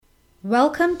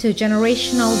Welcome to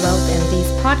Generational Wealth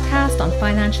MD's podcast on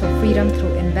financial freedom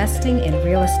through investing in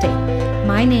real estate.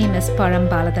 My name is Param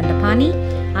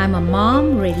Baladandapani. I'm a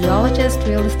mom, radiologist,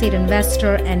 real estate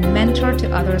investor, and mentor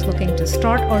to others looking to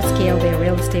start or scale their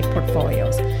real estate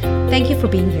portfolios. Thank you for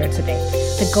being here today.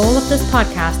 The goal of this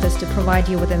podcast is to provide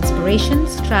you with inspiration,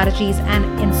 strategies,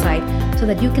 and insight so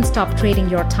that you can stop trading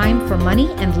your time for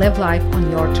money and live life on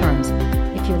your terms.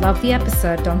 If you love the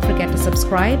episode, don't forget to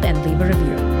subscribe and leave a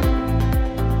review.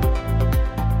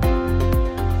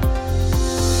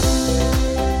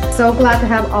 So glad to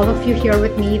have all of you here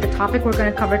with me. The topic we're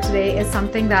going to cover today is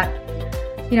something that,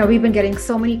 we've been getting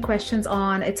so many questions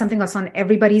on. It's something that's on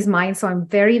everybody's mind. So I'm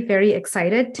very, very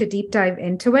excited to deep dive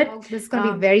into it. This is going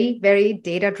to be very, very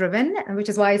data driven, which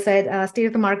is why I said state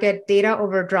of the market, data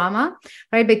over drama,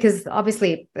 right? Because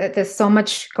obviously there's so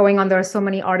much going on. There are so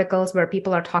many articles where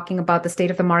people are talking about the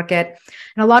state of the market.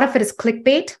 And a lot of it is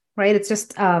clickbait, right? It's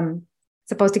just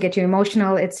supposed to get you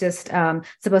emotional. It's just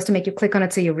supposed to make you click on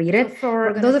it so you read it.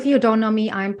 For those of you who don't know me,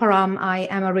 I'm Param. I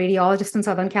am a radiologist in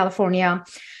Southern California.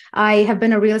 I have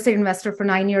been a real estate investor for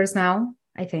 9 years now.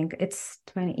 I think it's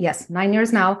 9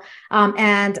 years now.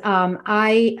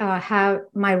 I have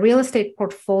my real estate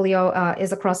portfolio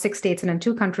is across 6 states and in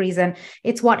 2 countries. And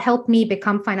it's what helped me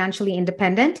become financially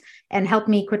independent and helped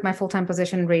me quit my full-time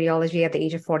position in radiology at the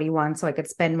age of 41 so I could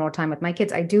spend more time with my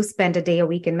kids. I do spend a day a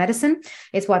week in medicine.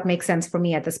 It's what makes sense for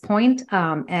me at this point.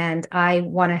 And I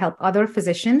want to help other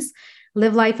physicians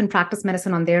live life and practice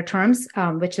medicine on their terms,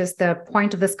 which is the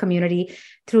point of this community.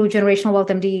 Through Generational Wealth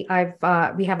MD,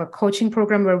 we have a coaching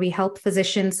program where we help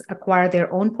physicians acquire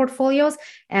their own portfolios.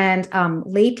 And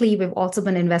lately, we've also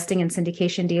been investing in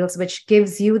syndication deals, which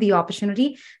gives you the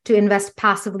opportunity to invest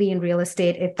passively in real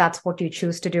estate if that's what you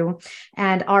choose to do.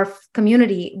 And our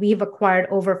community, we've acquired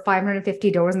over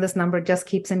 550 doors, and this number just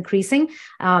keeps increasing,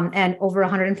 and over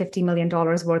 $150 million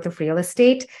worth of real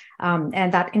estate.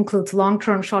 And that includes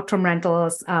long-term, short-term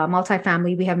rentals,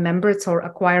 multifamily. We have members who are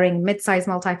acquiring mid-size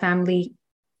multifamily.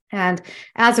 And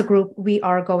as a group, we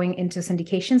are going into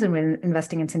syndications and we're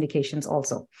investing in syndications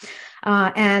also.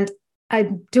 And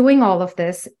I'm doing all of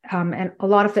this, and a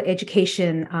lot of the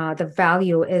education, the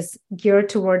value is geared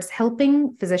towards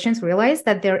helping physicians realize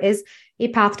that there is a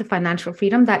path to financial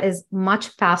freedom that is much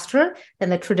faster than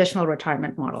the traditional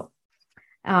retirement model.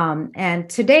 And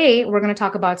today, we're going to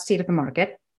talk about state of the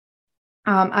market.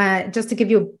 Just to give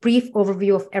you a brief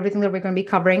overview of everything that we're going to be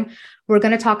covering, we're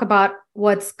going to talk about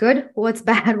what's good, what's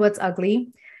bad, what's ugly.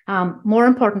 More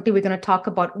importantly, we're going to talk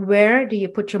about where do you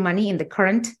put your money in the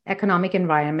current economic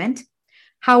environment,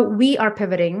 how we are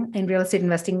pivoting in real estate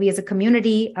investing, we as a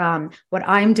community, what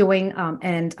I'm doing,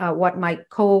 and what my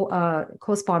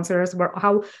co-sponsors were,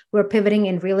 how we're pivoting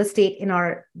in real estate in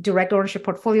our direct ownership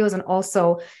portfolios, and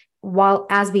also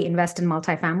as we invest in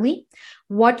multifamily,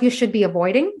 what you should be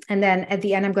avoiding. And then at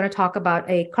the end, I'm going to talk about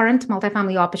a current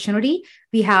multifamily opportunity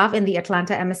we have in the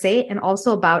Atlanta MSA, and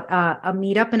also about a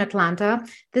meetup in Atlanta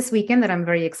this weekend that I'm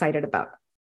very excited about.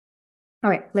 All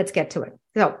right, let's get to it.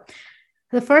 So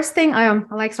the first thing, I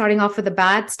like starting off with the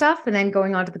bad stuff and then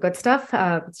going on to the good stuff.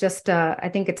 It's just, I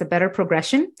think it's a better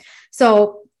progression.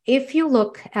 So if you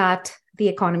look at the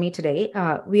economy today,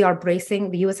 the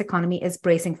US economy is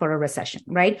bracing for a recession,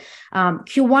 right?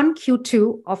 Q1,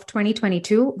 Q2 of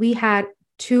 2022, we had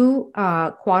 2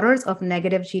 quarters of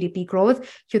negative GDP growth.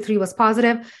 Q3 was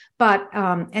positive, but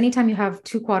anytime you have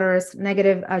 2 quarters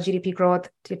negative GDP growth,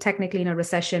 you're technically in a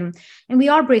recession. And we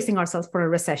are bracing ourselves for a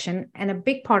recession. And a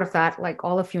big part of that, like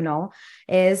all of you know,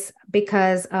 is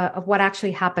because of what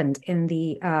actually happened in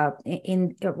the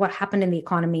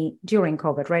economy during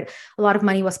COVID, right? A lot of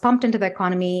money was pumped into the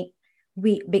economy,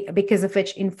 because of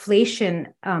which inflation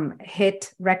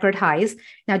hit record highs.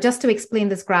 Now, just to explain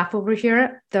this graph over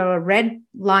here, the red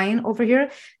line over here,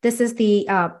 this is the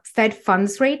Fed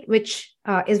funds rate, which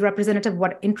is representative of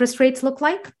what interest rates look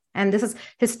like. And this is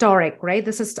historic, right?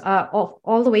 This is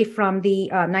all the way from the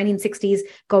 1960s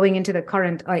going into the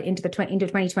current, into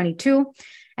 2022.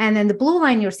 And then the blue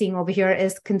line you're seeing over here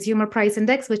is consumer price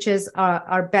index, which is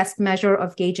our best measure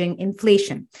of gauging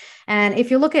inflation. And if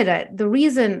you look at it, the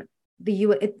reason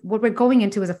what we're going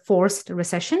into is a forced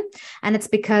recession, and it's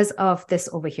because of this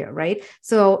over here, right?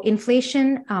 So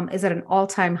inflation is at an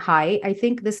all-time high. I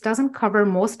think this doesn't cover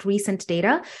most recent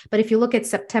data, but if you look at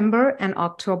September and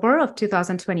October of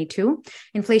 2022,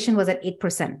 inflation was at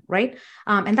 8%, right?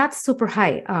 And that's super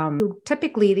high.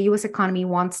 Typically, the US economy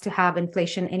wants to have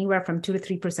inflation anywhere from 2 to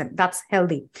 3%. That's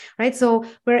healthy, right? So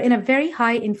we're in a very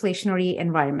high inflationary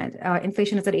environment.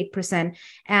 Inflation is at 8%.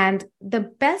 And the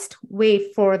best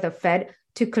way for the Fed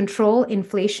to control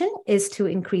inflation is to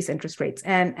increase interest rates,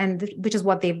 and which is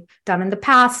what they've done in the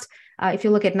past. If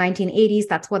you look at 1980s,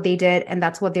 that's what they did, and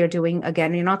that's what they're doing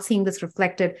again. You're not seeing this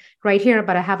reflected right here,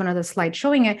 but I have another slide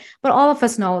showing it. But all of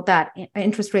us know that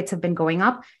interest rates have been going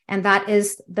up, and that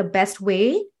is the best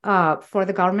way for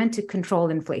the government to control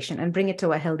inflation and bring it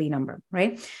to a healthy number,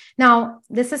 right? Now,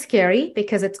 this is scary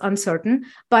because it's uncertain,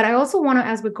 but I also want to,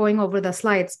 as we're going over the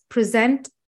slides, present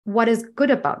what is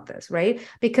good about this, right?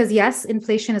 Because yes,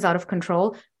 inflation is out of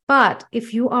control, but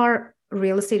if you are a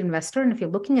real estate investor and if you're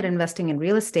looking at investing in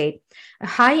real estate, a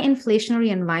high inflationary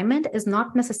environment is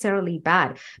not necessarily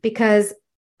bad because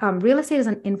real estate is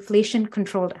an inflation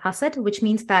controlled asset, which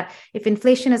means that if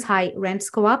inflation is high, rents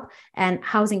go up and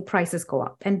housing prices go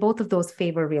up. And both of those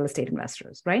favor real estate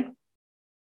investors, right?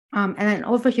 And then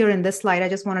over here in this slide, I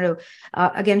just wanted to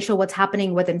again show what's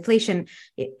happening with inflation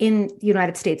in the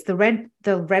United States. The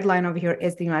red line over here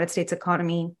is the United States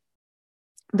economy.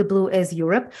 The blue is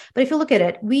Europe. But if you look at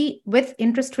it, with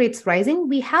interest rates rising,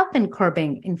 we have been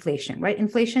curbing inflation, right?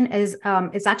 Inflation is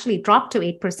actually dropped to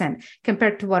 8%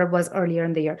 compared to what it was earlier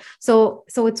in the year. So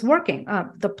it's working.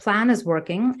 The plan is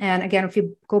working. And again, if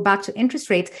you go back to interest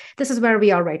rates, this is where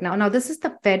we are right now. Now, this is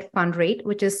the Fed fund rate,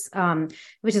 which is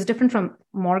different from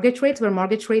mortgage rates, where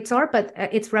mortgage rates are, but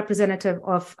it's representative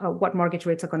of what mortgage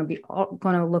rates are going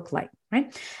to look like,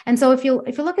 right? And so if you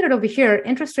look at it over here,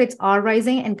 interest rates are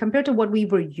rising, and compared to what we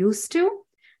were used to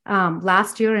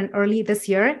last year and early this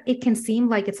year, it can seem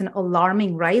like it's an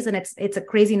alarming rise, and it's a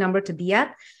crazy number to be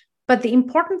at. But the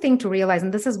important thing to realize,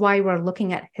 and this is why we're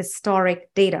looking at historic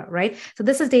data, right? So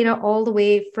this is data all the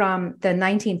way from the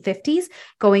 1950s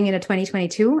going into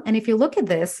 2022. And if you look at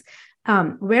this,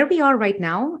 where we are right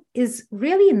now is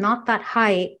really not that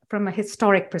high from a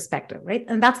historic perspective, right?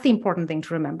 And that's the important thing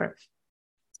to remember.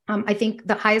 I think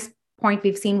the highest point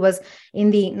we've seen was in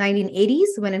the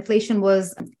 1980s when inflation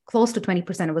was close to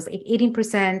 20%. It was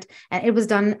 18%, and it was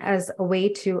done as a way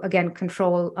to, again,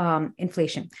 control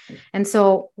inflation. And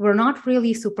so we're not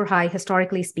really super high,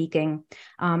 historically speaking.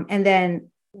 And then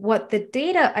what the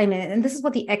data, and this is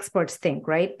what the experts think,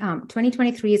 right?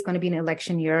 2023 is going to be an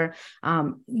election year.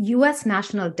 US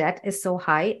national debt is so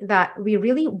high that we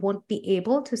really won't be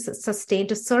able to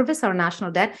service our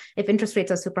national debt if interest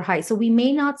rates are super high. So we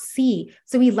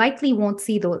likely won't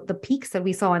see the peaks that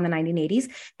we saw in the 1980s.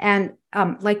 And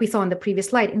like we saw in the previous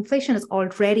slide, inflation is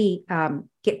already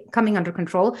coming under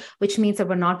control, which means that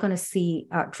we're not going to see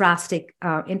drastic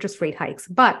interest rate hikes.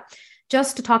 But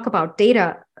just to talk about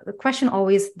data, the question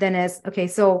always then is, okay,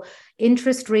 so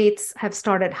interest rates have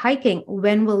started hiking.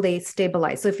 When will they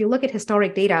stabilize? So if you look at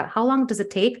historic data, how long does it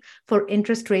take for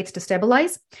interest rates to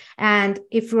stabilize? And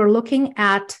if we're looking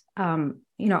at,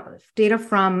 data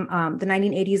from the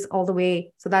 1980s all the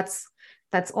way, so that's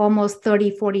almost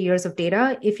 30, 40 years of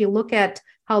data. If you look at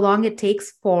how long it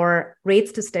takes for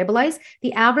rates to stabilize,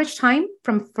 the average time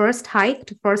from first hike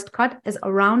to first cut is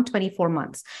around 24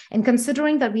 months. And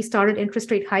considering that we started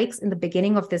interest rate hikes in the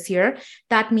beginning of this year,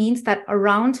 that means that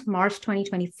around March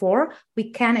 2024,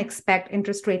 we can expect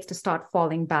interest rates to start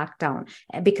falling back down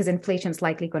because inflation is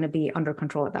likely going to be under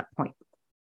control at that point.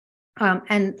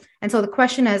 And so the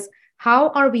question is, how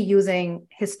are we using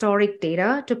historic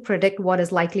data to predict what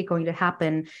is likely going to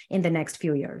happen in the next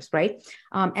few years, right?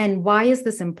 And why is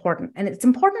this important? And it's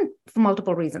important for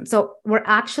multiple reasons. So we're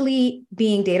actually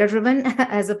being data-driven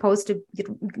as opposed to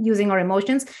using our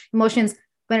emotions. Emotions,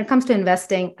 when it comes to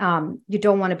investing, you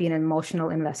don't want to be an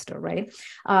emotional investor, right?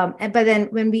 But then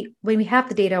when we have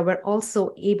the data, we're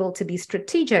also able to be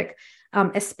strategic,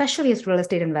 especially as real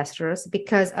estate investors,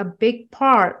 because a big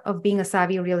part of being a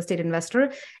savvy real estate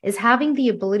investor is having the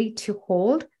ability to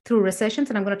hold through recessions.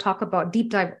 And I'm going to talk about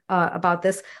deep dive about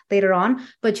this later on,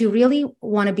 but you really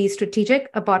want to be strategic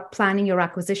about planning your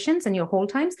acquisitions and your hold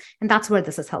times. And that's where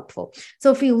this is helpful.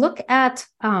 So if you look at,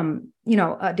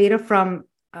 data from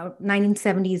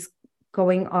 1970s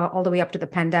going all the way up to the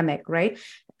pandemic, right?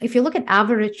 If you look at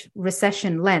average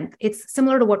recession length, it's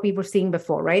similar to what we were seeing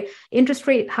before, right? Interest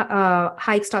rate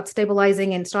hikes start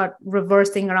stabilizing and start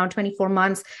reversing around 24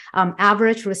 months.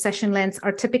 Average recession lengths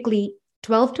are typically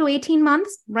 12 to 18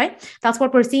 months, right? That's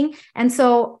what we're seeing. And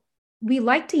so we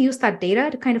like to use that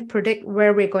data to kind of predict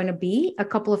where we're going to be a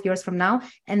couple of years from now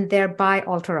and thereby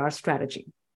alter our strategy.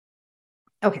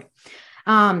 Okay.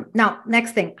 Now,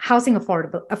 next thing, housing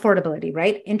affordability,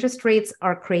 right? Interest rates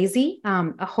are crazy.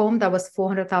 A home that was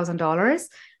 $400,000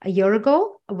 a year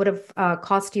ago would have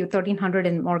cost you $1,300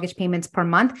 in mortgage payments per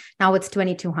month. Now it's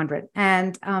 $2,200.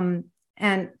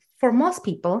 And for most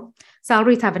people,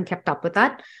 salaries haven't kept up with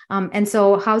that. And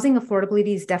so housing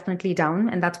affordability is definitely down.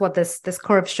 And that's what this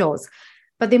curve shows.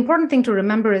 But the important thing to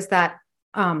remember is that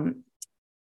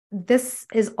this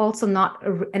is also not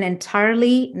an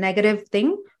entirely negative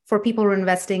thing for people who are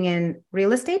investing in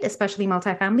real estate, especially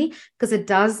multifamily, because it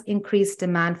does increase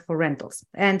demand for rentals.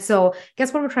 And so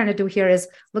guess what we're trying to do here is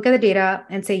look at the data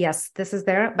and say, yes, this is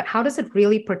there, but how does it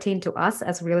really pertain to us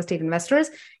as real estate investors?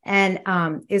 And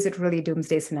is it really a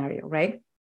doomsday scenario, right?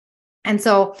 And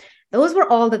so those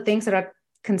were all the things that are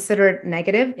considered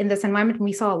negative in this environment.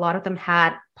 We saw a lot of them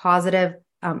had positive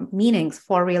meanings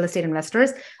for real estate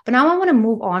investors. But now I want to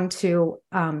move on to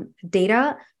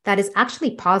data that is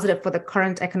actually positive for the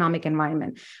current economic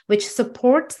environment, which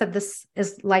supports that this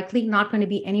is likely not going to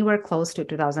be anywhere close to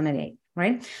 2008.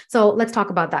 Right. So let's talk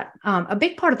about that. A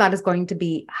big part of that is going to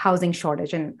be housing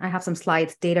shortage. And I have some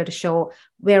slides, data to show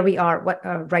where we are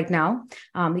right now.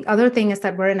 The other thing is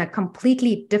that we're in a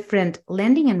completely different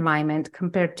lending environment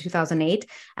compared to 2008.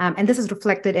 And this is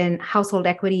reflected in household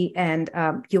equity and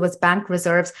US bank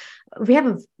reserves. We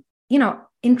have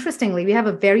interestingly, we have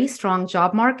a very strong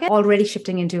job market already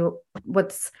shifting into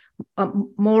what's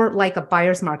more like a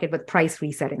buyer's market with price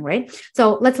resetting, right?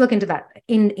 So let's look into that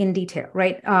in detail,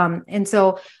 right? And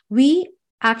so we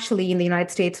actually in the United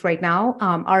States right now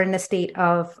are in a state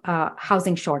of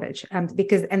housing shortage and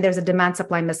there's a demand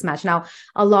supply mismatch. Now,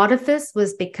 a lot of this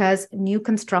was because new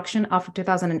construction after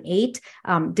 2008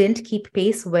 didn't keep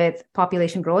pace with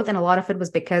population growth. And a lot of it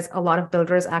was because a lot of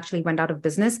builders actually went out of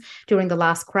business during the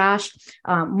last crash.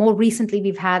 More recently,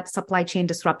 we've had supply chain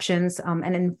disruptions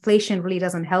and inflation really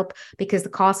doesn't help because the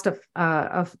cost of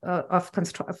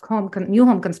new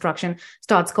home construction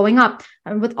starts going up.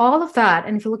 And with all of that,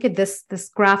 and if you look at this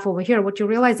graph over here, what you're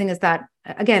realizing is that,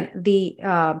 again, the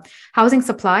housing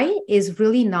supply is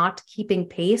really not keeping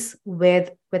pace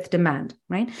with demand,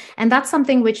 right? And that's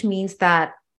something which means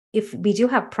that if we do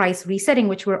have price resetting,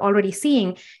 which we're already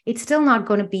seeing, it's still not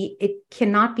going to be, it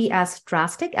cannot be as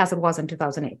drastic as it was in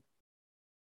 2008.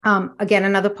 Again,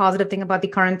 another positive thing about the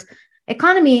current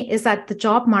economy is that the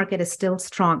job market is still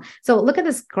strong. So look at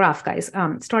this graph, guys,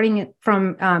 starting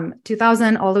from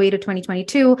 2000 all the way to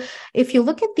 2022. If you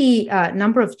look at the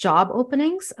number of job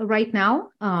openings right now,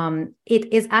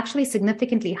 it is actually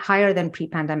significantly higher than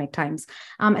pre-pandemic times.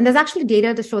 And there's actually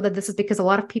data to show that this is because a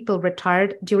lot of people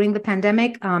retired during the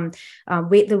pandemic.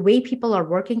 The way people are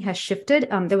working has shifted.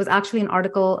 There was actually an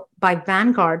article by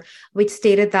Vanguard, which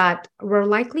stated that we're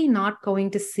likely not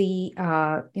going to see,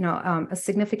 a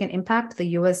significant impact to the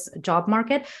U.S. job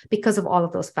market because of all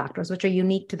of those factors, which are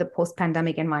unique to the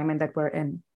post-pandemic environment that we're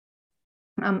in.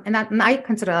 And I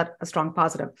consider that a strong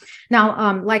positive.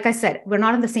 Now, like I said, we're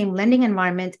not in the same lending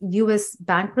environment. U.S.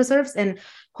 bank reserves and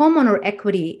homeowner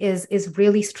equity is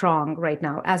really strong right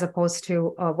now, as opposed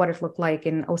to what it looked like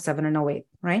in 07 and 08,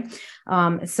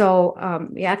 right? So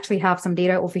we actually have some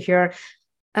data over here.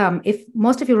 If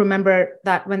most of you remember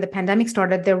that when the pandemic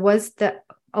started, there was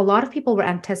a lot of people were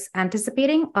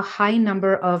anticipating a high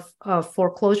number of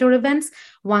foreclosure events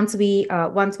once we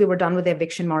were done with the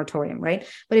eviction moratorium, right?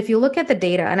 But if you look at the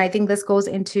data, and I think this goes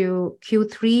into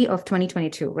Q3 of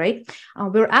 2022, right?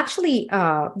 We're actually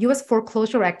U.S.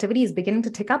 foreclosure activity is beginning to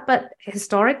tick up, but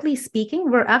historically speaking,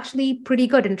 we're actually pretty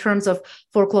good in terms of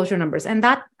foreclosure numbers, and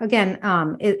that again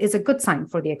is a good sign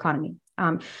for the economy.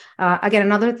 Again,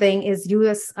 another thing is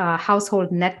U.S.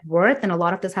 Household net worth, and a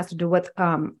lot of this has to do with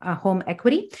home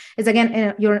equity. Is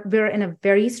again, we're in a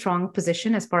very strong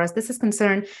position as far as this is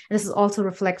concerned, and this is also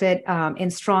reflected in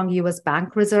strong U.S.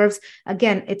 bank reserves.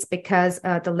 Again, it's because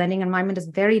the lending environment is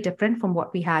very different from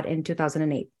what we had in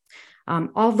 2008.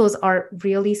 All of those are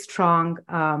really strong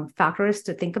factors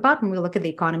to think about when we look at the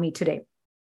economy today.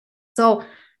 So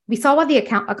we saw what the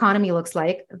economy looks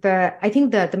like. I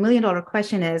think the million-dollar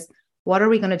question is, what are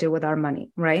we going to do with our money,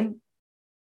 right?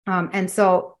 And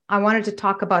so I wanted to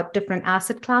talk about different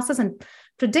asset classes and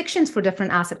predictions for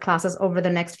different asset classes over the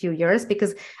next few years,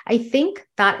 because I think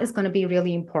that is going to be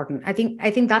really important. I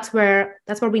think that's where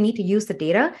we need to use the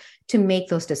data to make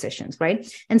those decisions, right?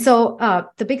 And so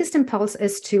the biggest impulse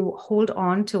is to hold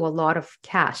on to a lot of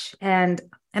cash. And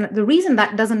the reason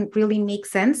that doesn't really make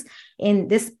sense in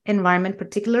this environment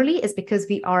particularly is because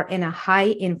we are in a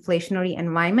high inflationary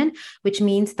environment, which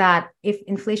means that if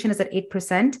inflation is at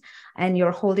 8% and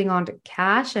you're holding on to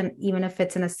cash, and even if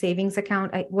it's in a savings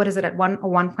account, what is it at 1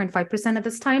 or 1.5% at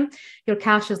this time, your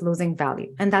cash is losing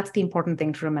value. And that's the important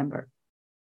thing to remember.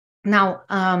 Now,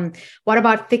 what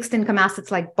about fixed income assets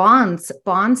like bonds?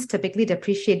 Bonds typically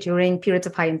depreciate during periods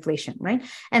of high inflation, right?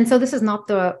 And so this is not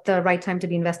the right time to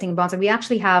be investing in bonds. And we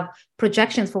actually have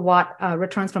projections for what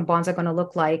returns from bonds are going to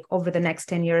look like over the next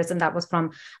 10 years. And that was from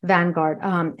Vanguard.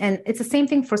 And it's the same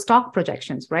thing for stock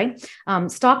projections, right?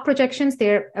 Stock projections,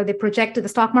 the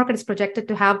stock market is projected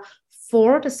to have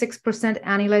 4 to 6%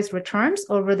 annualized returns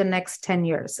over the next 10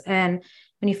 years. And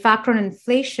when you factor in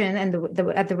inflation and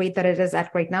at the rate that it is at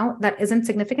right now, that isn't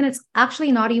significant. It's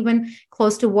actually not even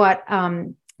close to what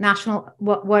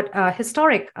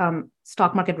historic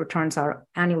stock market returns are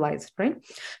annualized, right?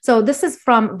 So this is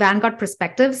from Vanguard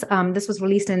Perspectives. This was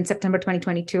released in September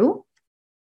 2022.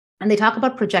 And they talk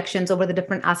about projections over the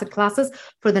different asset classes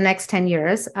for the next 10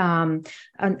 years. And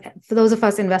for those of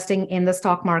us investing in the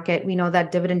stock market, we know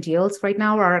that dividend yields right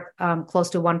now are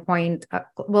close to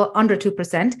under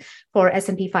 2% for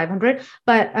S&P 500.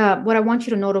 But what I want you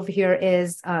to note over here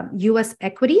is U.S.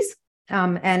 equities,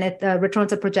 and the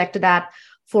returns are projected at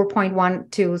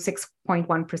 4.1 to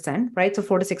 6.1%, right? So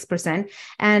 4 to 6%.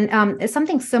 And it's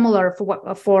something similar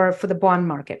for the bond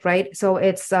market, right? So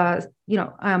it's,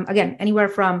 again, anywhere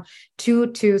from 2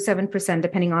 to 7%,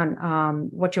 depending on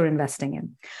what you're investing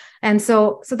in. And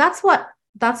so that's what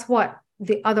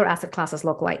the other asset classes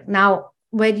look like. Now,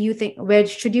 where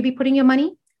should you be putting your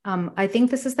money? I think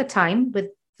this is the time with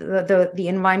the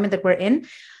environment that we're in.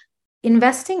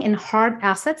 Investing in hard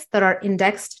assets that are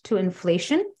indexed to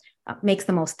inflation makes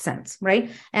the most sense, right?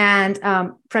 And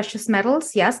precious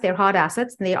metals, yes, they're hard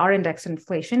assets and they are indexed to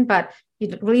inflation, but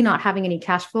you're really not having any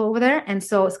cash flow over there. And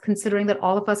so it's considering that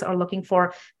all of us are looking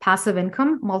for passive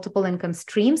income, multiple income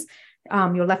streams,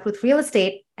 you're left with real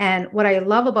estate. And what I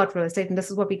love about real estate, and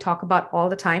this is what we talk about all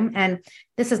the time, and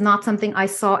this is not something I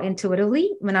saw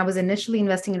intuitively. When I was initially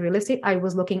investing in real estate, I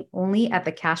was looking only at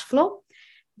the cash flow.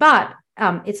 But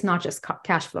it's not just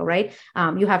cash flow, right?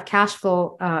 You have cash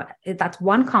flow. That's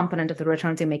one component of the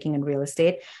returns you're making in real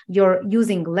estate. You're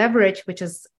using leverage, which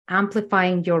is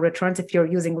amplifying your returns if you're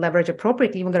using leverage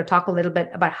appropriately. We're going to talk a little bit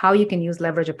about how you can use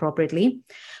leverage appropriately.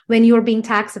 When you're being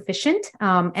tax efficient,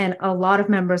 and a lot of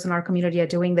members in our community are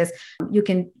doing this, you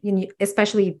can,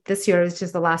 especially this year, it's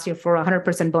just the last year for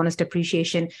 100% bonus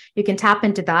depreciation, you can tap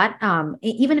into that,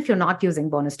 even if you're not using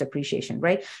bonus depreciation,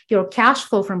 right? Your cash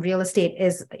flow from real estate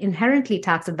is inherently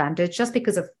tax advantage just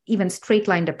because of even straight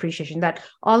line depreciation that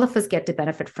all of us get to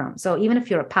benefit from. So even if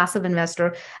you're a passive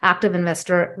investor, active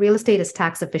investor, real estate is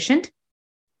tax efficient.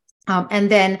 And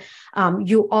then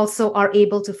you also are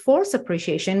able to force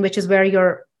appreciation, which is where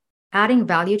you're adding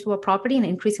value to a property and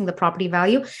increasing the property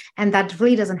value. And that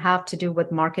really doesn't have to do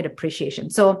with market appreciation.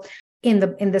 So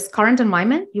in this current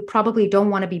environment, you probably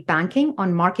don't want to be banking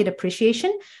on market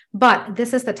appreciation, but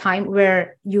this is the time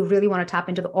where you really want to tap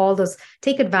into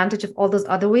take advantage of all those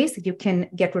other ways that you can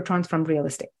get returns from real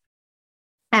estate.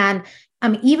 And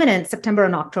even in September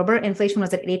and October, inflation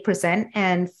was at 8%.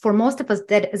 And for most of us,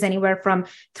 that is anywhere from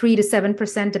 3 to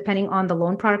 7%, depending on the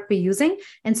loan product we're using.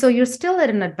 And so you're still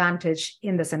at an advantage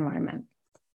in this environment.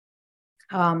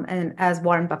 And as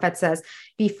Warren Buffett says,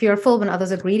 be fearful when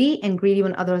others are greedy and greedy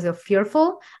when others are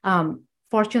fearful.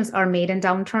 Fortunes are made in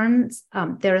downturns.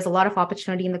 There is a lot of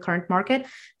opportunity in the current market.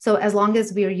 So as long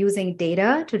as we are using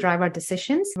data to drive our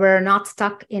decisions, we're not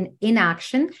stuck in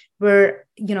inaction. We're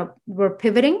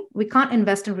pivoting. We can't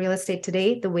invest in real estate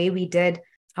today the way we did,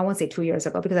 I won't say 2 years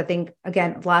ago, because I think,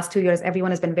 again, the last 2 years,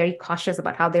 everyone has been very cautious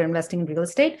about how they're investing in real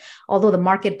estate. Although the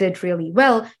market did really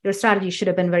well, your strategy should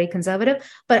have been very conservative.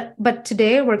 But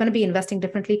today, we're going to be investing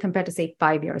differently compared to, say,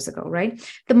 5 years ago, right?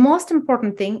 The most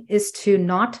important thing is to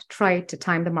not try to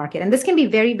time the market. And this can be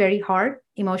very, very hard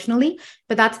emotionally,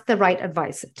 but that's the right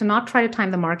advice, to not try to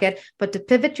time the market, but to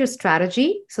pivot your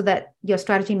strategy so that your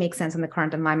strategy makes sense in the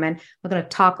current environment. We're going to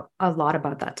talk a lot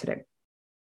about that today.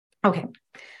 Okay.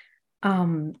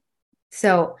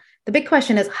 So the big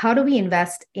question is, how do we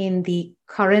invest in the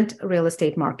current real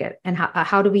estate market, and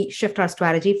how do we shift our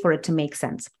strategy for it to make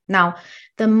sense? Now,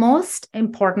 the most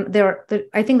important,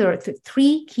 I think there are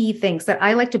three key things that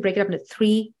I like to break it up into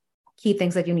three key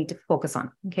things that you need to focus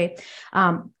on. Okay.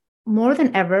 More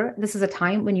than ever, this is a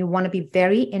time when you want to be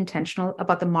very intentional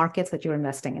about the markets that you're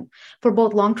investing in for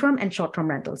both long-term and short-term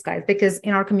rentals, guys, because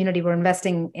in our community, we're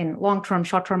investing in long-term,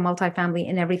 short-term, multifamily,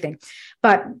 and everything.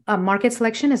 But market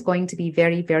selection is going to be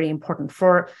very, very important.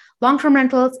 For long-term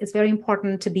rentals, it's very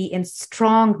important to be in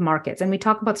strong markets. And we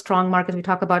talk about strong markets, we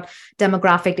talk about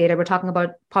demographic data, we're talking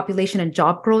about population and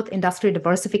job growth, industrial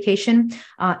diversification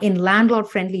in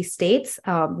landlord-friendly states,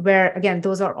 where, again,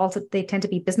 those are also, they tend to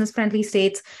be business-friendly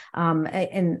states.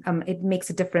 It makes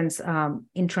a difference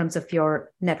in terms of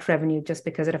your net revenue, just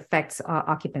because it affects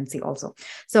occupancy also.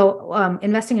 So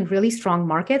investing in really strong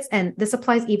markets, and this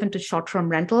applies even to short-term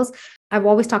rentals. I've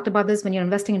always talked about this. When you're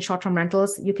investing in short-term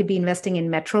rentals, you could be investing in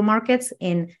metro markets,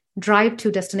 in drive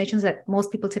to destinations that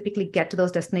most people typically get to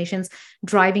those destinations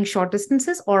driving short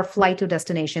distances, or fly to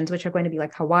destinations, which are going to be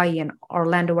like Hawaii and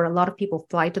Orlando, where a lot of people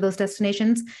fly to those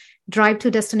destinations. Drive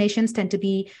to destinations tend to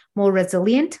be more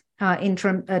resilient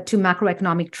to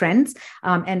macroeconomic trends.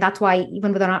 And that's why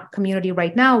even within our community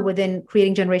right now, within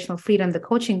Creating Generational Freedom, the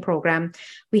coaching program,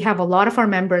 we have a lot of our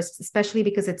members, especially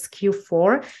because it's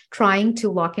Q4, trying to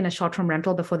lock in a short-term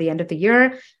rental before the end of the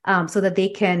year, so that they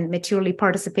can maturely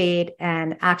participate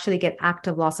and actually get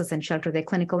active losses and shelter their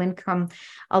clinical income.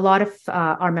 A lot of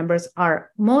our members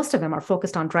most of them are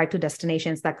focused on drive to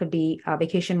destinations. That could be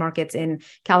vacation markets in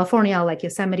California, like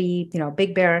Yosemite,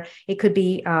 Big Bear. It could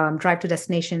be drive to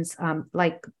destinations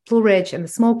like Blue Ridge and the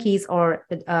Smokies, or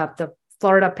the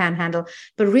Florida Panhandle.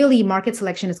 But really, market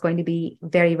selection is going to be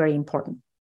very, very important.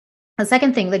 The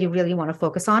second thing that you really want to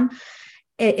focus on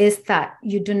is that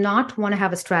you do not want to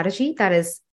have a strategy that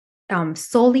is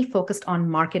solely focused on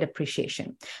market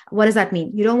appreciation. What does that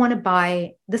mean? You don't want to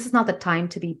buy, this is not the time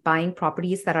to be buying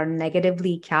properties that are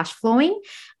negatively cash flowing,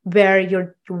 where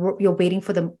you're waiting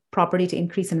for the property to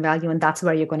increase in value, and that's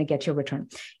where you're going to get your return.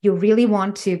 You really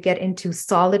want to get into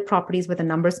solid properties where the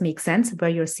numbers make sense, where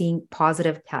you're seeing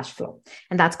positive cash flow.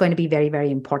 And that's going to be very,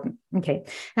 very important. Okay.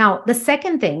 Now, the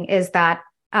second thing is that,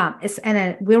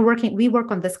 we work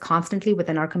on this constantly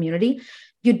within our community.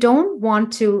 You don't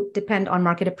want to depend on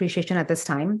market appreciation at this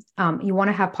time. You want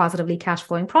to have positively cash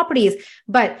flowing properties,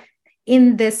 but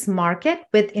in this market,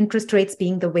 with interest rates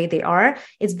being the way they are,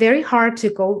 it's very hard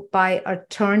to go buy a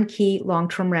turnkey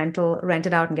long-term rental, rent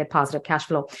it out, and get positive cash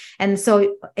flow. And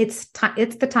so it's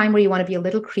the time where you want to be a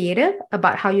little creative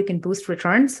about how you can boost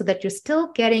returns so that you're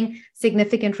still getting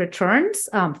significant returns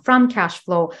from cash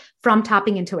flow, from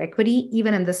tapping into equity,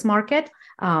 even in this market.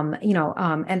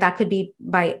 And that could be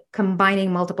by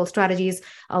combining multiple strategies.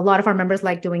 A lot of our members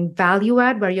like doing value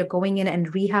add, where you're going in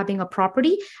and rehabbing a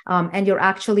property,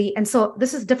 and so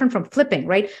this is different from flipping,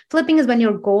 right? Flipping is when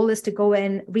your goal is to go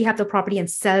in, rehab the property,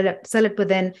 and sell it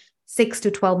within 6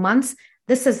 to 12 months.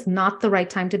 This is not the right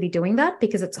time to be doing that,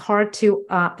 because it's hard to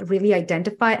really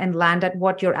identify and land at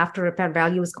what your after repair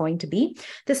value is going to be.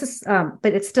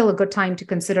 But it's still a good time to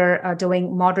consider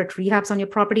doing moderate rehabs on your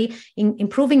property,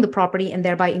 improving the property, and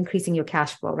thereby increasing your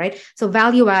cash flow, right? So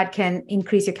value add can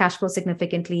increase your cash flow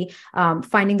significantly,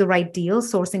 finding the right deals,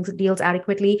 sourcing deals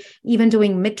adequately, even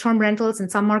doing midterm rentals. In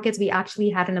some markets, we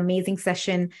actually had an amazing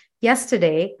session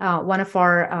yesterday. One of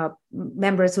our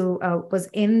members who was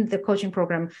in the coaching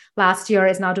program last year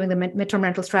is now doing the midterm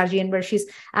rental strategy, and where she's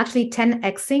actually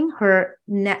 10xing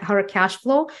her cash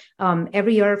flow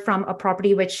every year from a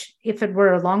property, which if it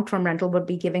were a long-term rental would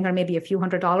be giving her maybe a few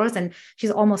 $100s, and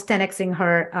she's almost 10xing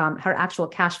her actual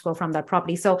cash flow from that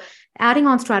property. So adding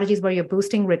on strategies where you're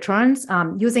boosting returns,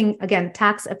 using, again,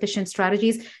 tax efficient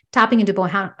strategies, tapping into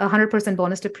 100%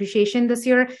 bonus depreciation this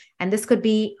year. And this could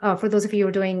be, for those of you who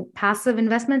are doing passive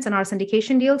investments in our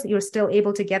syndication deals, you're still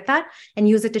able to get that and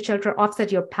use it to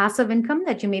offset your passive income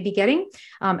that you may be getting.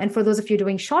 And for those of you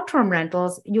doing short-term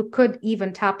rentals, you could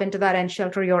even tap into that and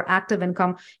shelter your active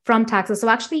income from taxes. So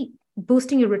actually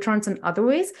boosting your returns in other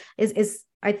ways is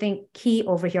I think, key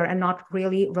over here, and not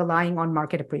really relying on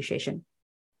market appreciation.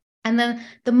 And then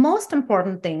the most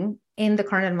important thing in the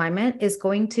current environment is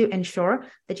going to ensure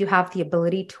that you have the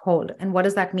ability to hold. And what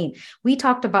does that mean? We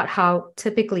talked about how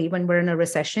typically when we're in a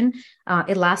recession,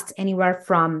 it lasts anywhere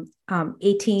from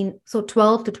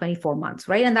 12 to 24 months,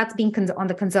 right? And that's being on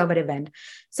the conservative end.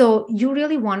 So you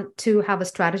really want to have a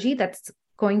strategy that's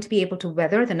going to be able to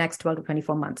weather the next 12 to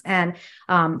 24 months. And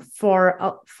for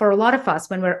a lot of us,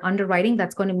 when we're underwriting,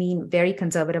 that's going to mean very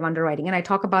conservative underwriting. And I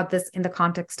talk about this in the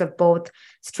context of both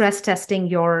stress testing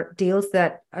your deals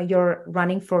that you're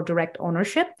running for direct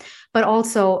ownership, but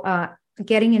also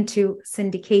getting into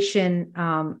syndication,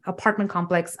 apartment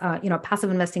complex,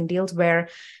 passive investing deals where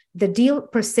the deal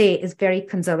per se is very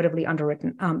conservatively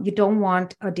underwritten. You don't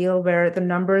want a deal where the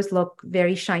numbers look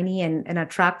very shiny and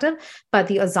attractive, but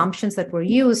the assumptions that were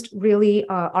used really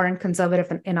aren't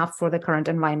conservative enough for the current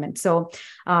environment. So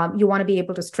you want to be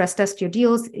able to stress test your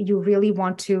deals. You really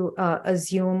want to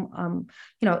assume,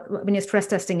 when you're stress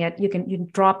testing it, you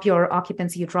drop your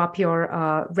occupancy, you drop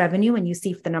your revenue, and you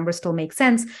see if the numbers still make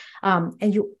sense.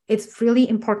 It's really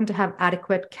important to have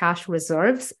adequate cash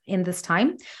reserves in this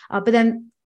time. But then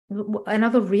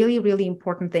another really, really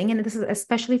important thing, and this is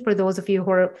especially for those of you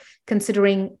who are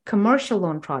considering commercial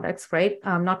loan products, right?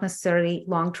 Not necessarily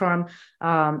long-term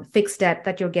fixed debt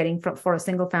that you're getting for a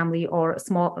single family or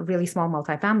really small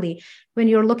multifamily. When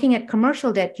you're looking at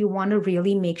commercial debt, you want to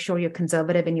really make sure you're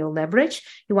conservative in your leverage.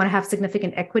 You want to have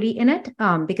significant equity in it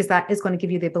because that is going to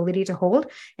give you the ability to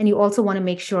hold. And you also want to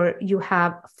make sure you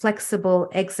have flexible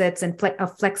exits and a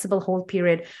flexible hold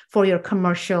period for your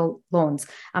commercial loans.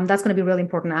 That's going to be a really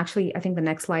important actually, I think the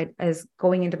next slide is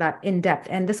going into that in depth.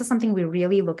 And this is something we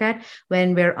really look at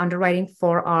when we're underwriting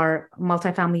for our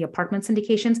multifamily apartment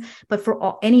syndications. But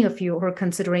for any of you who are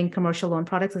considering commercial loan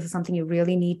products, this is something you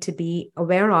really need to be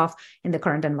aware of in the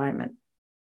current environment.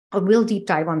 We'll deep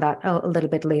dive on that a little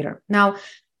bit later. Now,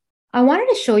 I wanted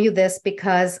to show you this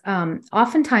because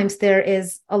oftentimes there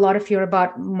is a lot of fear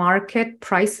about market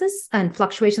prices and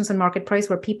fluctuations in market price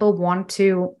where people want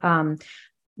to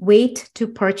wait to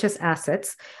purchase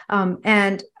assets.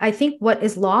 And I think what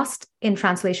is lost in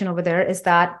translation over there is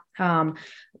that when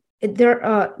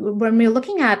we're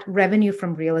looking at revenue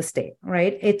from real estate,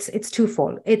 right? It's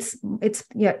twofold. It's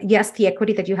yes, the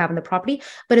equity that you have in the property,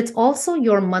 but it's also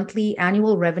your monthly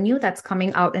annual revenue that's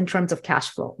coming out in terms of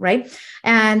cash flow, right?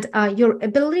 And your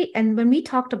ability, and when we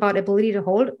talked about ability to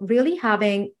hold, really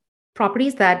having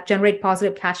properties that generate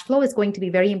positive cash flow is going to be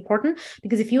very important,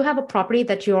 because if you have a property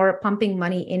that you're pumping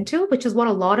money into, which is what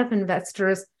a lot of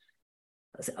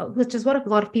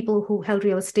people who held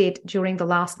real estate during the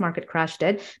last market crash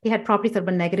did. They had properties that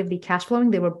were negatively cash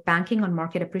flowing. They were banking on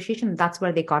market appreciation. And that's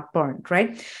where they got burned,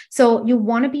 right? So you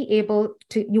want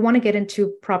to get into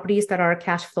properties that are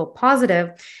cash flow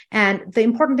positive. And the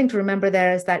important thing to remember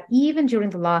there is that even during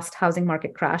the last housing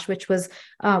market crash, which was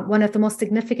one of the most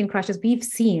significant crashes we've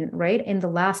seen, right, in the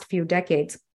last few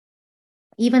decades,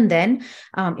 even then,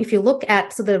 if you look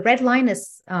at, so the red line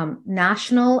is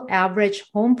national average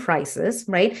home prices,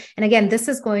 right? And again, this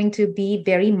is going to be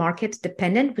very market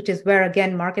dependent, which is where,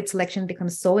 again, market selection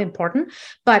becomes so important.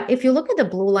 But if you look at the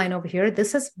blue line over here,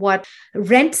 this is what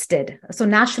rents did. So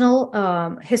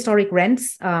national historic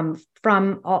rents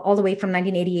from all the way from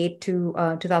 1988 to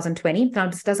 2020. Now,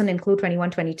 this doesn't include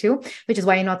 21, 22, which is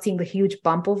why you're not seeing the huge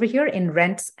bump over here in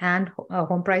rents and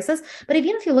home prices. But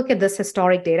even if you look at this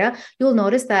historic data, you'll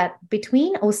notice that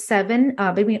between 08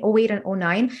 and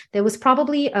 09, there was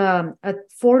probably a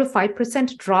 4 to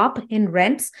 5% drop in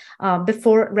rents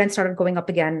before rents started going up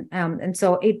again. And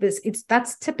so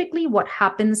that's typically what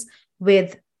happens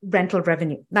with rental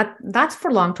revenue. That's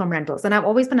for long-term rentals. And I've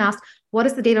always been asked, what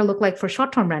does the data look like for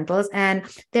short-term rentals? And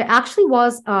there actually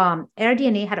was,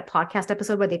 AirDNA had a podcast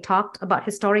episode where they talked about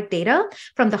historic data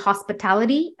from the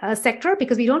hospitality sector,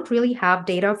 because we don't really have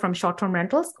data from short-term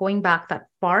rentals going back that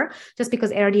far, just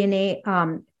because AirDNA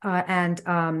and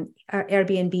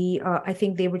Airbnb, I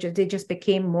think they just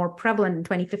became more prevalent in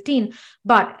 2015.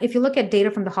 But if you look at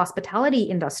data from the hospitality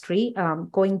industry,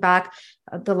 going back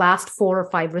the last 4 or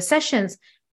 5 recessions,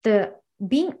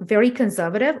 being very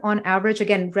conservative, on average,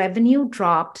 again, revenue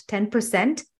dropped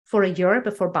 10% for a year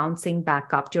before bouncing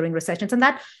back up during recessions. And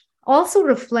that also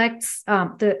reflects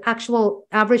the actual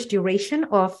average duration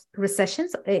of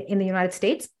recessions in the United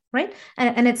States, right?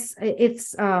 And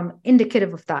it's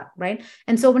indicative of that, right?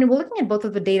 And so when we're looking at both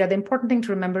of the data, the important thing to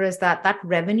remember is that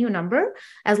revenue number,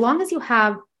 as long as you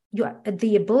have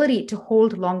the ability to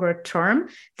hold longer term,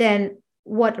 then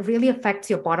what really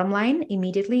affects your bottom line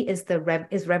immediately is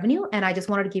revenue. And I just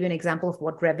wanted to give you an example of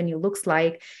what revenue looks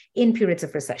like in periods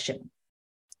of recession.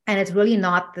 And it's really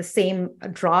not the same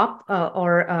drop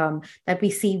that we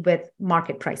see with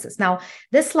market prices. Now,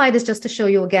 this slide is just to show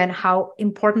you again how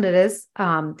important it is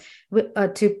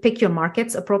to pick your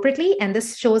markets appropriately. And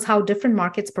this shows how different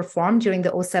markets performed during the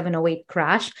 07-08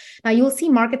 crash. Now, you'll see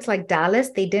markets like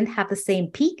Dallas, they didn't have the same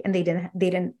peak, and they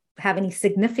didn't have any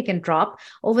significant drop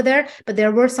over there, but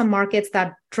there were some markets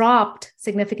that dropped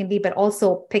significantly, but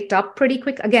also picked up pretty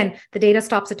quick. Again, the data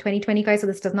stops at 2020, guys, so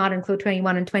this does not include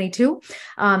 21 and 22. You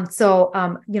have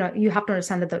to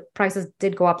understand that the prices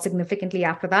did go up significantly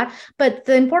after that. But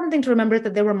the important thing to remember is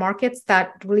that there were markets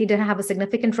that really didn't have a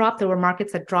significant drop. There were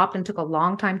markets that dropped and took a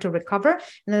long time to recover.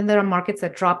 And then there are markets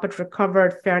that dropped but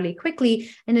recovered fairly quickly.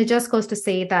 And it just goes to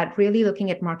say that really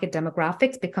looking at market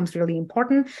demographics becomes really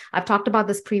important. I've talked about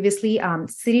this previously.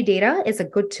 City data is a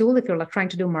good tool if you're trying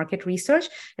to do market research.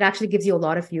 It actually gives you a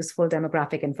lot of useful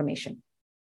demographic information.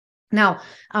 Now,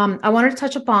 I wanted to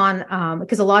touch upon,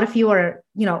 because a lot of you are,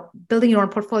 building your own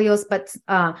portfolios, but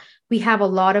we have a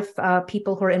lot of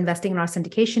people who are investing in our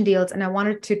syndication deals. And I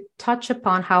wanted to touch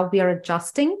upon how we are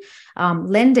adjusting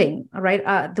lending,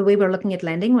 right? The way we're looking at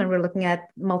lending when we're looking at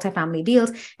multifamily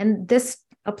deals. And this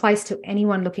applies to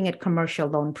anyone looking at commercial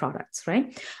loan products,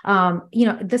 right?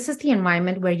 This is the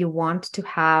environment where you want to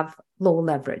have low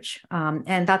leverage.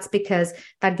 And that's because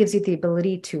that gives you the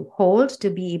ability to hold,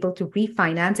 to be able to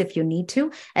refinance if you need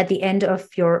to at the end of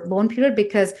your loan period,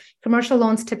 because commercial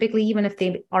loans typically, even if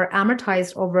they are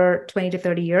amortized over 20 to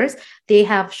 30 years, they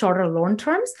have shorter loan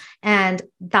terms. And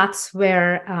that's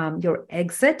where your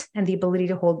exit and the ability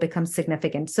to hold becomes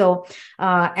significant. So,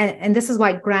 and this is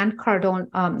why it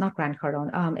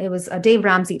was Dave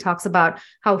Ramsey talks about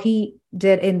how he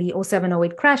did in the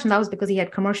 07-08 crash, and that was because he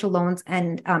had commercial loans,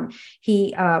 and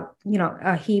he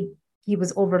he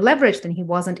was over leveraged and he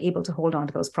wasn't able to hold on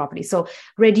to those properties. So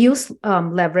reduce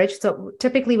leverage. So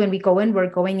typically when we go in, we're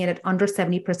going in at under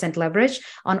 70% leverage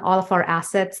on all of our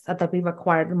assets that we've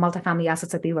acquired, multifamily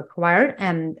assets that we've acquired.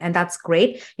 And that's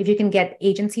great. If you can get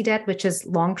agency debt, which is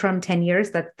long-term 10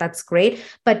 years, that's great.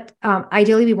 But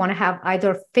ideally, we want to have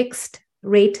either fixed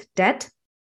rate debt,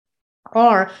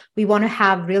 or we want to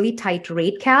have really tight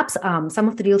rate caps. Some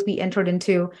of the deals we entered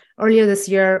into earlier this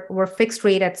year were fixed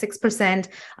rate at 6%.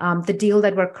 The deal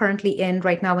that we're currently in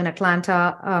right now in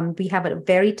Atlanta, we have a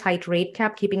very tight rate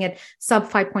cap, keeping it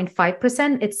sub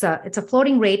 5.5%. It's a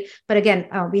floating rate, but again,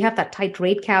 we have that tight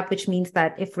rate cap, which means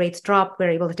that if rates drop, we're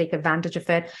able to take advantage of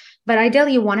it. But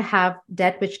ideally, you want to have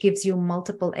debt which gives you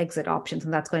multiple exit options,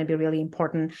 and that's going to be really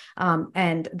important.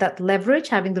 And that leverage,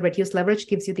 having the reduced leverage,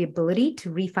 gives you the ability to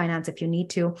refinance if you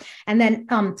need to. And then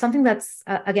something that's,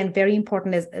 again, very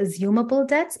important is assumable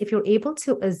debts. If you're able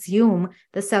to assume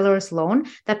the seller's loan,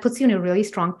 that puts you in a really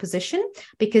strong position,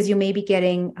 because you may be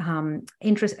getting an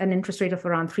interest rate of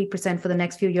around 3% for the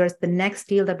next few years. The next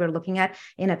deal that we're looking at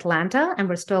in Atlanta, and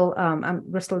we're still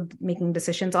making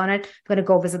decisions on it. I'm going to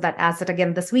go visit that asset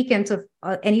again this weekend. So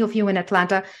any of you in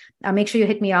Atlanta, make sure you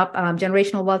hit me up,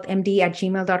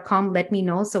 generationalwealthmd@gmail.com. Let me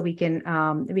know so we can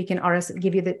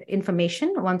give you the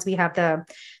information once we have the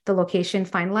location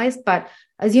finalized. But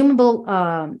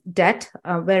assumable debt,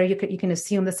 where you can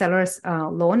assume the seller's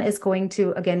loan, is going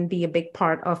to, again, be a big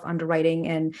part of underwriting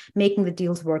and making the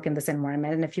deals work in this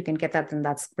environment. And if you can get that, then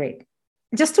that's great.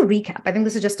 Just to recap, I think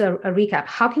this is just a recap.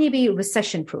 How can you be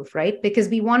recession proof, right? Because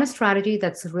we want a strategy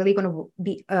that's really going to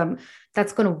be,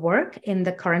 that's going to work in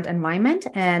the current environment.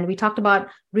 And we talked about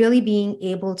really being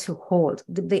able to hold,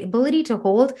 the ability to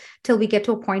hold till we get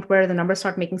to a point where the numbers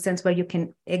start making sense, where you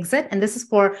can exit. And this is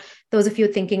for those of you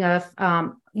thinking of,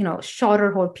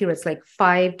 shorter hold periods, like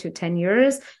 5 to 10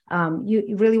 years.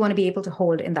 You really want to be able to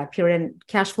hold in that period, and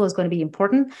cash flow is going to be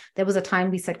important. There was a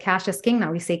time we said cash is king.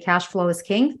 Now we say cash flow is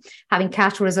king. Having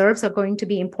cash reserves are going to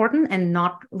be important, and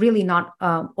not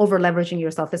over leveraging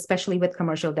yourself, especially with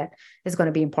commercial debt, is going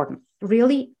to be important.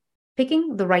 Really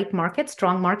picking the right markets,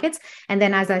 strong markets. And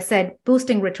then, as I said,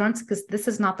 boosting returns, because this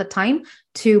is not the time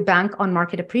to bank on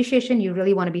market appreciation. You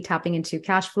really want to be tapping into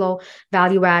cash flow,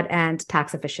 value add, and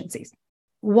tax efficiencies.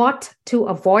 What to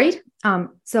avoid?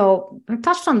 So I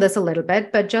touched on this a little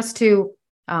bit, but just to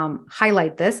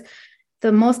highlight this,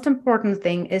 the most important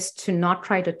thing is to not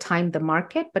try to time the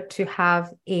market, but to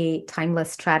have a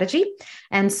timeless strategy.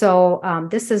 And so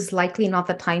this is likely not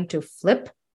the time to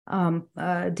flip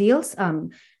deals.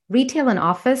 Retail and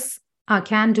office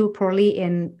can do poorly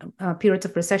in periods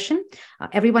of recession.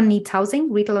 Everyone needs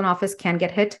housing. Retail and office can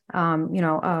get hit,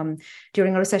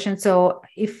 during a recession. So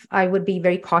if I would be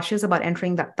very cautious about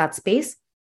entering that space,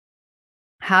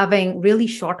 having really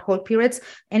short hold periods,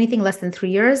 anything less than 3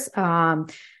 years,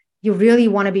 you really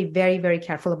want to be very, very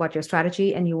careful about your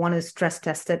strategy, and you want to stress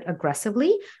test it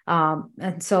aggressively.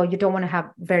 And so you don't want to have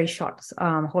very short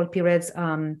hold periods.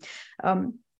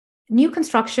 New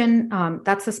construction,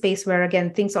 that's a space where,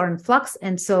 again, things are in flux.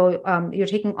 And so you're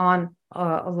taking on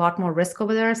a lot more risk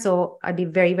over there. So I'd be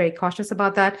very, very cautious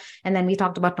about that. And then we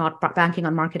talked about not banking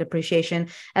on market appreciation.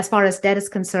 As far as debt is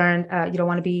concerned, you don't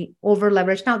want to be over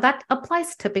leveraged. Now, that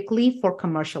applies typically for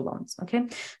commercial loans. Okay.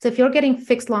 So if you're getting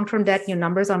fixed long-term debt, your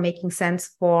numbers are making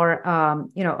sense for,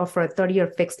 or for a 30-year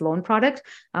fixed loan product,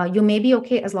 you may be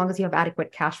okay as long as you have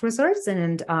adequate cash reserves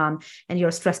and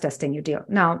you're stress testing your deal.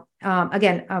 Now,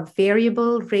 again, a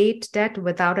variable rate debt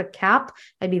without a cap,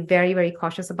 I'd be very, very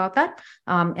cautious about that.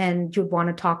 And you'd want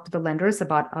to talk to the lenders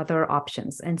about other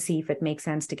options and see if it makes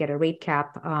sense to get a rate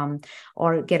cap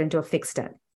or get into a fixed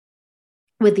debt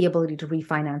with the ability to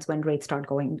refinance when rates start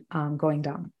going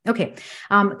down. Okay,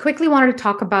 quickly wanted to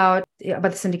talk about the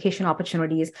syndication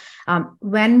opportunities.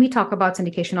 When we talk about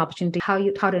syndication opportunity,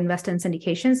 how to invest in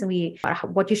syndications, and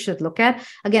what you should look at.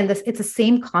 Again, it's the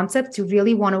same concept. You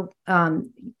really want to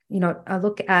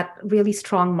look at really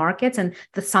strong markets, and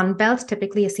the Sun Belt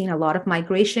typically has seen a lot of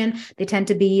migration. They tend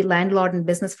to be landlord and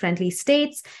business friendly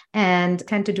states and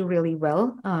tend to do really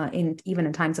well even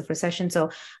in times of recession.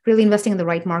 So really investing in the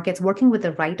right markets, working with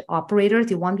the right operators.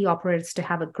 You want the operators to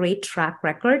have a great track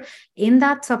record in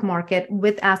that submarket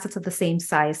with assets of the same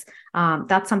size.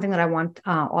 That's something that I want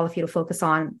all of you to focus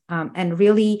on, and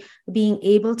really being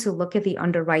able to look at the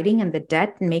underwriting and the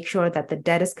debt and make sure that the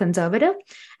debt is conservative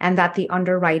and that the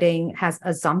underwriting has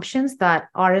assumptions that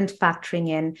aren't factoring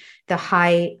in the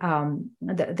high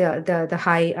the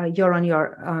high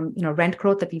year-on-year rent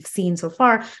growth that we've seen so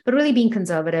far, but really being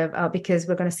conservative because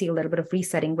we're going to see a little bit of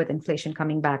resetting with inflation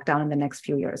coming back down in the next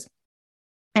few years.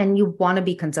 And you want to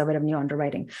be conservative in your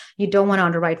underwriting. You don't want to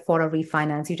underwrite for a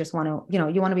refinance. You just want to,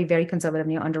 you want to be very conservative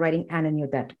in your underwriting and in your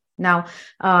debt. Now,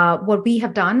 what we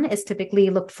have done is typically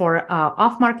look for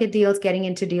off-market deals, getting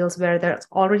into deals where there's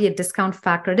already a discount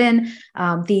factored in.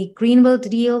 The Greenville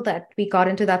deal that we got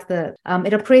into,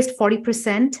 it appraised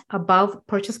 40% above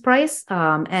purchase price.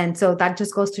 And so that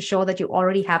just goes to show that you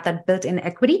already have that built-in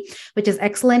equity, which is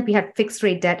excellent. We had fixed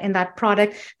rate debt in that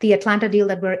product. The Atlanta deal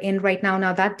that we're in right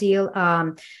now, that deal,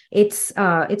 it's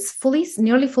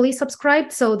nearly fully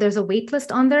subscribed. So there's a wait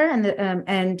list on there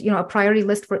and a priority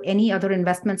list for any other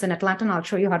investments in Atlanta, and I'll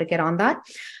show you how to get on that.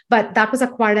 But that was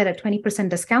acquired at a 20%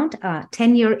 discount,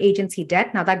 10-year agency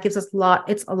debt. Now that gives us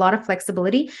a lot of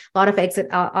flexibility, a lot of exit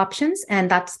options.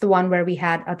 And that's the one where we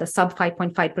had the sub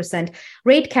 5.5%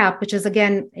 rate cap, which is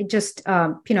again, it's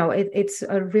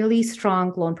a really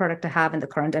strong loan product to have in the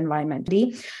current environment.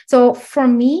 So for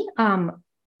me,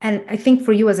 and I think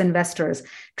for you as investors,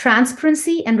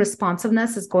 transparency and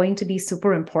responsiveness is going to be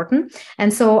super important.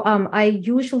 And so I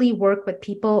usually work with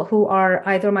people who are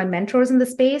either my mentors in the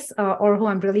space or who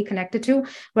I'm really connected to,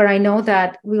 where I know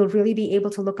that we'll really be able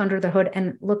to look under the hood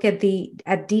and look at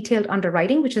detailed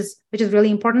underwriting, which is really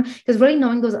important, because really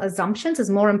knowing those assumptions is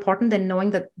more important than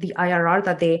knowing that the IRR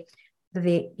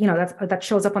that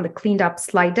shows up on the cleaned up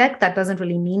slide deck. That doesn't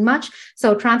really mean much.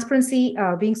 So transparency,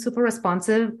 being super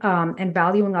responsive, and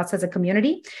valuing us as a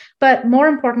community. But more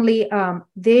importantly,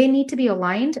 they need to be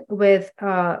aligned with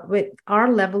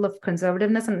our level of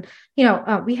conservativeness. And,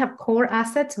 we have core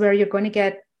assets where you're going to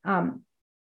get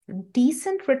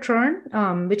decent return,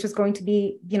 which is going to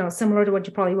be, similar to what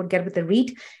you probably would get with the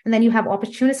REIT. And then you have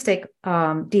opportunistic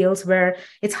deals where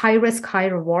it's high risk, high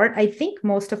reward. I think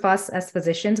most of us as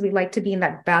physicians, we like to be in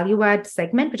that value add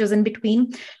segment, which is in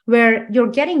between, where you're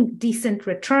getting decent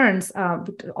returns,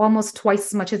 almost twice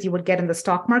as much as you would get in the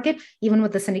stock market, even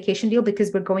with the syndication deal,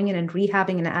 because we're going in and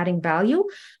rehabbing and adding value.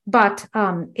 But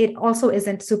it also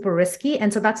isn't super risky.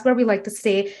 And so that's where we like to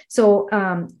stay. So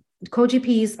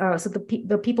co-GPs, so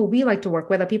the people we like to work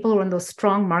with are people who are in those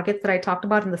strong markets that I talked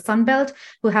about in the Sun Belt,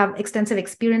 who have extensive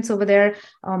experience over there,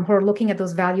 who are looking at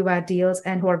those value add deals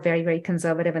and who are very, very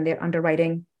conservative in their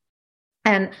underwriting.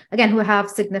 And again, who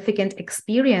have significant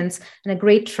experience and a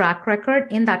great track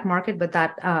record in that market with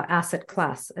that asset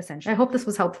class, essentially. I hope this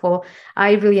was helpful.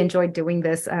 I really enjoyed doing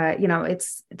this.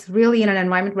 It's really in an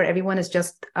environment where everyone is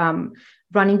just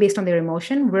running based on their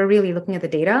emotion. We're really looking at the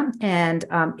data, and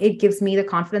it gives me the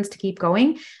confidence to keep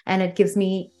going. And it gives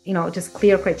me, just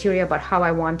clear criteria about how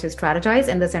I want to strategize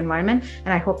in this environment.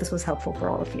 And I hope this was helpful for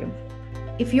all of you.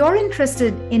 If you're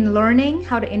interested in learning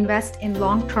how to invest in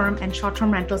long-term and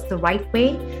short-term rentals the right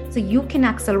way, so you can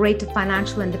accelerate to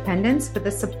financial independence with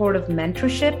the support of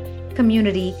mentorship,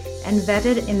 community, and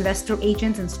vetted investor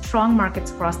agents in strong markets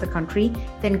across the country,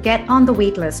 then get on the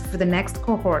waitlist for the next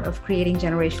cohort of Creating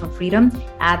Generational Freedom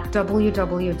at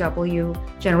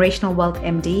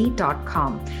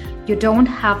www.generationalwealthmd.com. You don't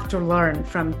have to learn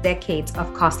from decades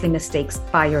of costly mistakes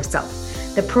by yourself.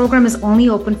 The program is only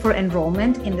open for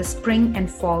enrollment in the spring and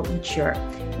fall each year.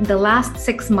 In the last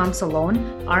 6 months alone,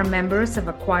 our members have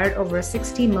acquired over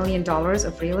 $60 million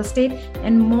of real estate,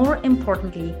 and more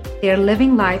importantly, they're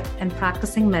living life and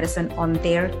practicing medicine on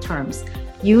their terms.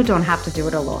 You don't have to do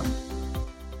it alone.